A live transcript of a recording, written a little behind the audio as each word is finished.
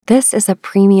This is a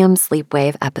premium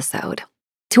Sleepwave episode.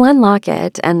 To unlock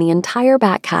it and the entire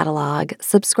back catalog,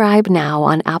 subscribe now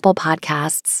on Apple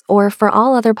Podcasts, or for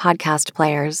all other podcast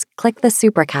players, click the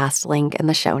Supercast link in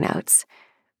the show notes.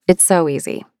 It's so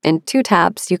easy. In 2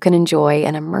 taps, you can enjoy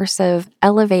an immersive,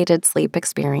 elevated sleep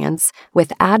experience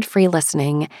with ad-free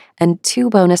listening and 2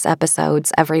 bonus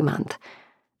episodes every month.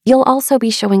 You'll also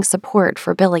be showing support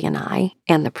for Billy and I,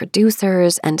 and the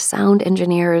producers and sound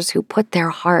engineers who put their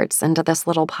hearts into this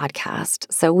little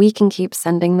podcast so we can keep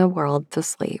sending the world to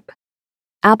sleep.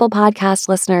 Apple Podcast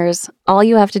listeners, all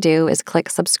you have to do is click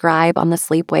subscribe on the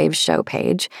Sleepwave show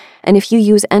page, and if you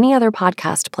use any other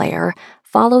podcast player,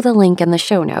 follow the link in the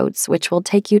show notes, which will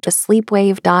take you to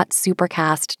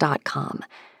sleepwave.supercast.com.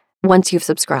 Once you've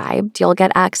subscribed, you'll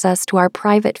get access to our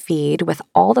private feed with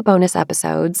all the bonus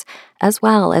episodes, as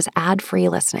well as ad-free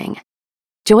listening.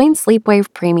 Join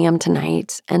Sleepwave Premium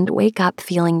tonight and wake up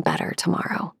feeling better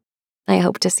tomorrow. I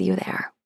hope to see you there.